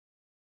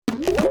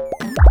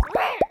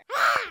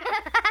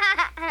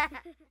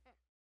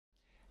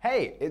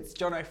Hey, it's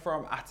Jono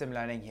from Atom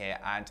Learning here,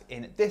 and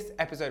in this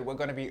episode we're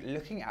going to be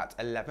looking at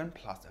 11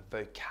 plus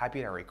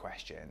vocabulary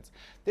questions.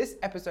 This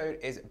episode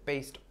is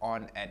based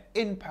on an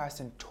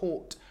in-person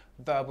taught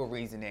verbal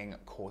reasoning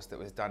course that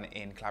was done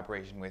in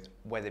collaboration with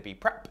Weatherby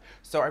Prep,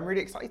 so I'm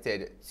really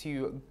excited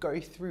to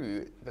go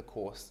through the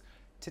course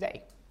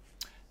today.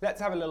 Let's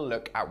have a little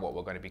look at what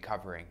we're going to be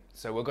covering.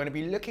 So we're going to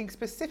be looking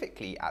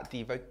specifically at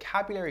the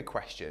vocabulary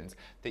questions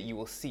that you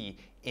will see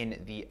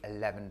in the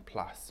 11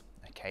 plus,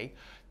 okay?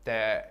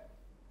 The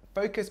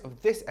focus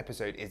of this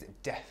episode is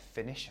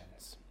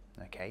definitions,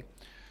 okay?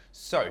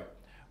 So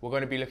we're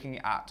going to be looking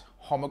at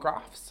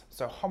homographs.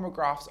 So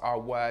homographs are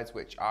words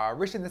which are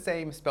written the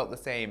same, spelt the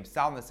same,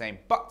 sound the same,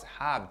 but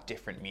have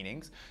different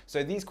meanings.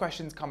 So these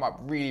questions come up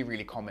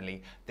really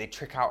commonly. They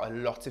trick out a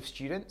lot of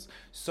students.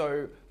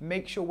 So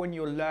make sure when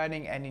you're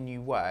learning any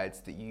new words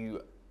that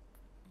you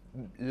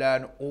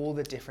learn all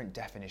the different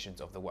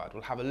definitions of the word.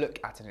 We'll have a look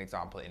at an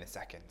example in a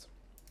second.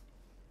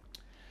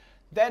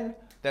 Then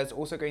there's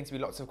also going to be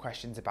lots of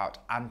questions about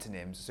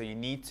antonyms, so you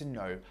need to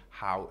know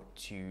how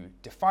to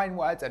define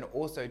words and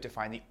also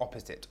define the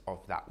opposite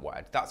of that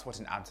word. That's what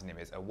an antonym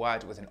is, a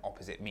word with an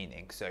opposite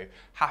meaning. So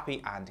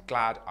happy and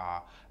glad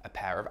are a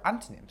pair of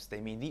antonyms.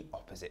 They mean the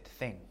opposite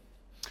thing.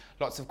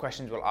 Lots of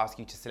questions will ask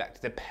you to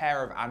select the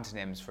pair of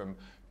antonyms from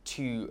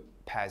two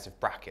pairs of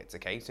brackets,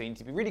 okay? So you need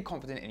to be really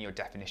confident in your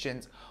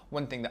definitions.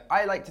 One thing that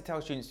I like to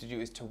tell students to do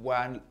is to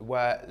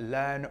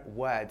learn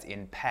words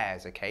in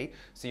pairs, okay?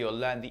 So you'll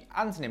learn the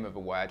antonym of a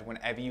word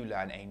whenever you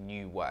learn a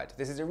new word.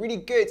 This is a really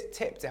good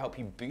tip to help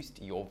you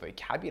boost your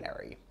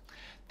vocabulary.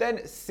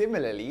 Then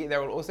similarly, there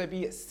will also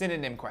be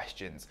synonym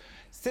questions.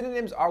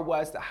 Synonyms are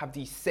words that have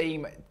the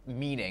same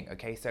meaning,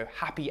 okay? So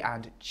happy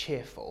and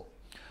cheerful.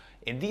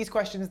 In these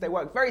questions, they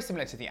work very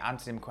similar to the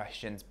antonym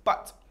questions,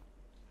 but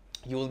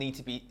you will need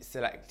to be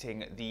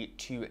selecting the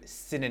two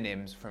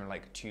synonyms from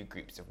like two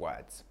groups of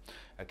words.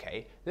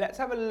 Okay, let's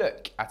have a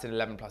look at an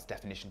 11 plus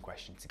definition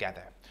question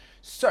together.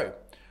 So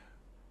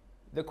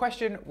the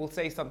question will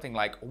say something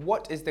like,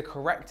 what is the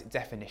correct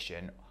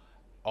definition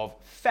of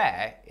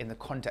fair in the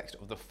context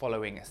of the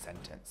following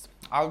sentence?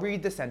 I'll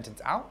read the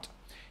sentence out.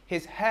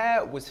 His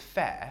hair was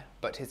fair,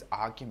 but his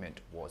argument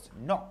was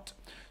not.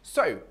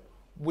 So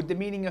would the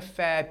meaning of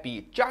fair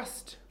be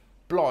just,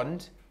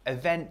 blonde,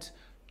 event,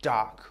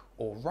 dark,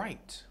 or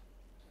right?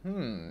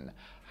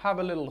 Have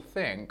a little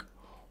think.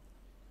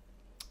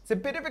 It's a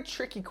bit of a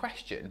tricky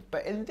question,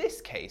 but in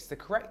this case, the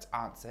correct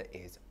answer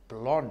is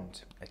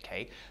blonde,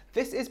 okay?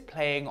 This is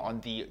playing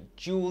on the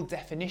dual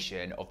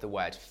definition of the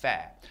word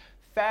fair.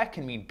 Fair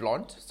can mean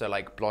blonde, so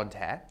like blonde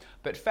hair,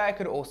 but fair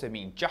could also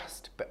mean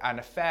just, and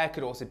a fair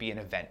could also be an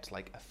event,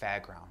 like a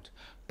fairground.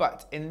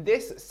 But in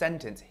this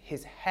sentence,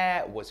 his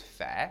hair was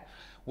fair,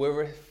 we're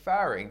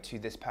referring to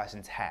this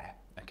person's hair.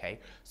 Okay,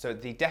 so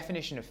the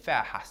definition of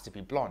fair has to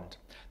be blonde.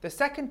 The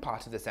second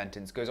part of the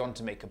sentence goes on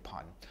to make a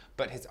pun,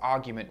 but his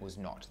argument was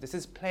not. This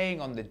is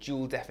playing on the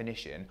dual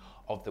definition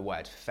of the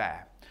word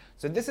fair.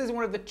 So this is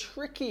one of the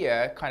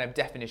trickier kind of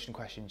definition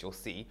questions you'll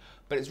see,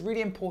 but it's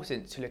really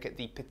important to look at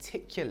the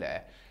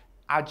particular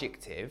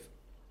adjective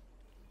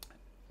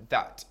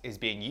that is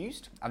being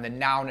used and the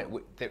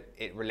noun that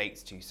it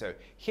relates to. So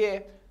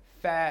here,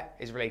 fair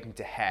is relating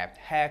to hair.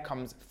 Hair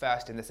comes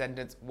first in the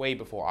sentence, way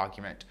before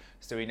argument.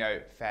 So we know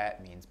fair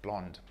means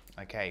blonde.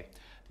 Okay,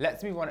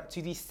 let's move on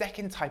to the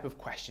second type of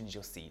questions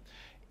you'll see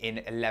in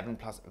 11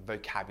 plus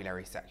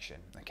vocabulary section.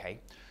 Okay,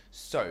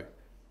 so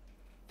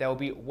there will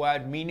be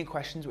word meaning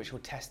questions which will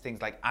test things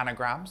like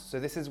anagrams. So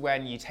this is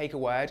when you take a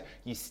word,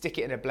 you stick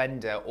it in a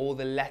blender, all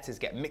the letters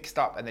get mixed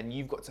up, and then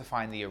you've got to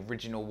find the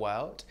original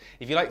word.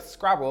 If you like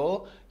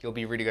Scrabble, you'll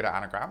be really good at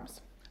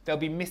anagrams. There'll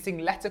be missing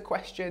letter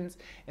questions.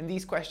 In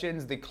these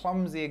questions, the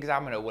clumsy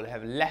examiner will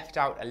have left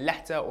out a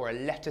letter or a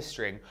letter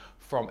string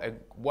from a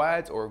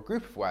word or a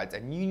group of words,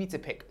 and you need to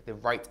pick the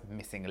right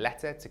missing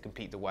letter to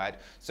complete the word.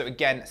 So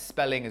again,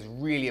 spelling is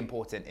really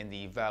important in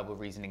the verbal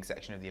reasoning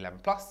section of the 11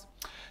 plus.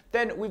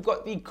 Then we've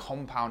got the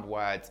compound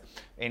words.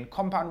 In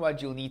compound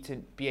words, you'll need to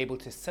be able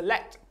to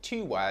select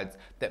two words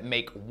that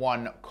make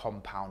one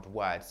compound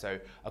word. So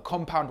a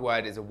compound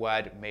word is a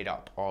word made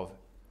up of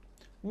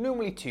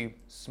normally two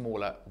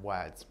smaller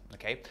words,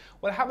 okay?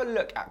 We'll have a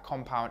look at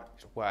compound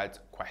words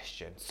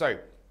questions. So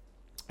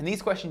in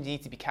these questions, you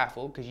need to be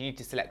careful because you need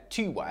to select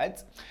two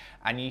words,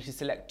 and you need to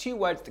select two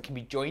words that can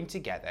be joined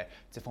together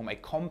to form a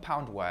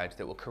compound word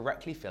that will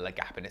correctly fill a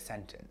gap in a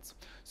sentence.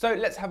 So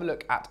let's have a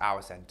look at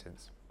our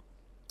sentence.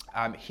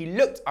 He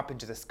looked up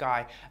into the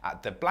sky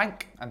at the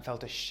blank and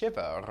felt a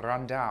shiver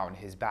run down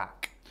his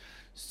back.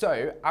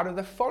 So out of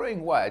the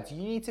following words,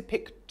 you need to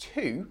pick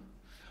two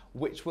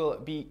which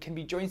can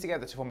be joined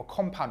together to form a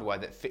compound word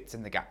that fits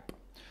in the gap.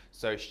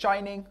 So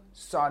shining,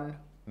 sun,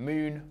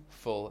 moon,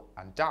 full,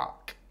 and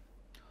dark.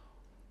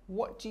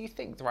 What do you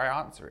think the right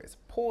answer is?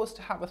 Pause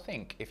to have a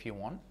think if you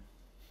want.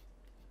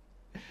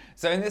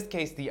 So in this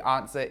case, the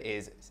answer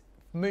is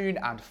moon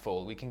and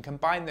full. We can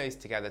combine those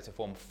together to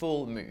form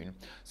full moon.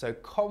 So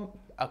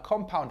a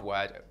compound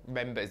word,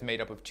 remember, is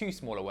made up of two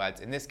smaller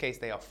words. In this case,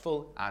 they are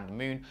full and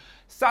moon.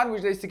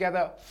 Sandwich those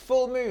together,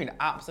 full moon.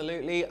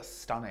 Absolutely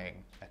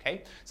stunning.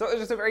 Okay, so it's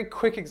just a very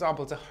quick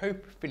example to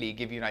hopefully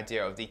give you an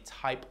idea of the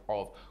type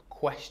of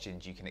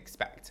questions you can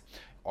expect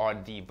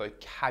on the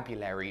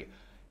vocabulary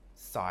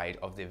side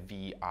of the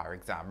VR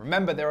exam.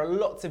 Remember, there are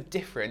lots of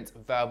different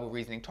verbal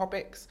reasoning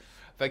topics.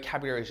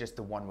 Vocabulary is just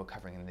the one we're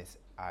covering in this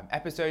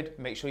episode.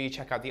 Make sure you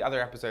check out the other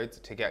episodes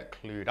to get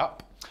clued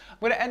up. I'm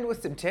going to end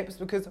with some tips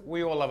because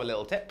we all love a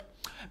little tip.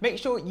 Make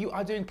sure you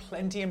are doing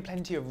plenty and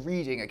plenty of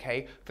reading,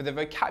 okay? For the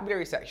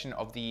vocabulary section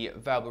of the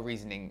verbal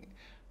reasoning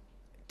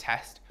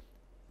test,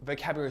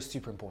 vocabulary is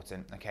super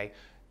important, okay?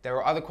 There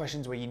are other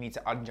questions where you need to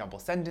unjumble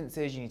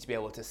sentences, you need to be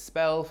able to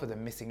spell for the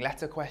missing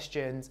letter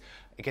questions.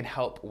 It can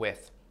help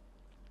with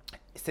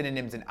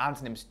synonyms and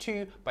antonyms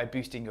too by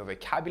boosting your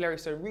vocabulary.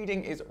 So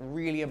reading is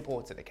really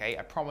important, okay?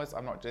 I promise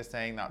I'm not just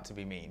saying that to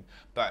be mean,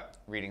 but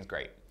reading's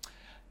great.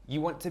 You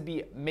want to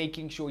be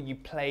making sure you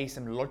play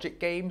some logic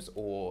games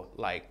or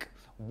like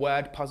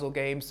word puzzle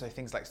games. So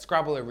things like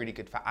Scrabble are really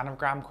good for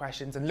anagram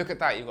questions. And look at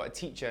that, you've got a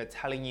teacher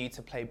telling you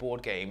to play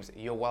board games.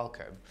 You're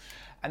welcome.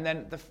 And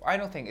then the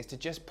final thing is to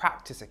just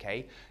practice,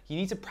 okay? You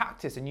need to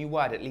practice a new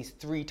word at least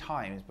 3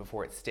 times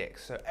before it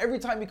sticks. So every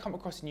time you come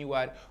across a new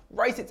word,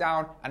 write it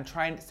down and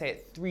try and say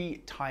it 3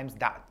 times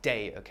that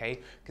day, okay?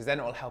 Because then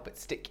it will help it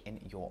stick in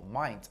your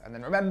mind. And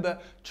then remember,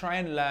 try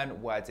and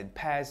learn words in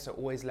pairs. So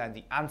always learn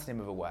the antonym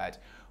of a word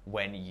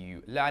when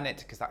you learn it,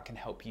 because that can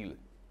help you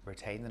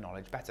retain the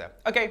knowledge better.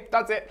 Okay,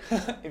 that's it.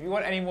 If you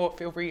want any more,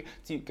 feel free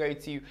to go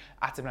to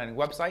Atom Learning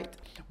website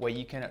where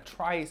you can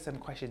try some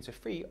questions for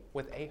free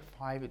with a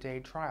 5-day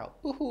trial.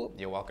 Woohoo.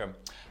 You're welcome.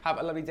 Have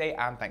a lovely day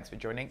and thanks for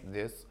joining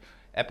this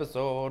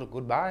episode.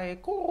 Goodbye.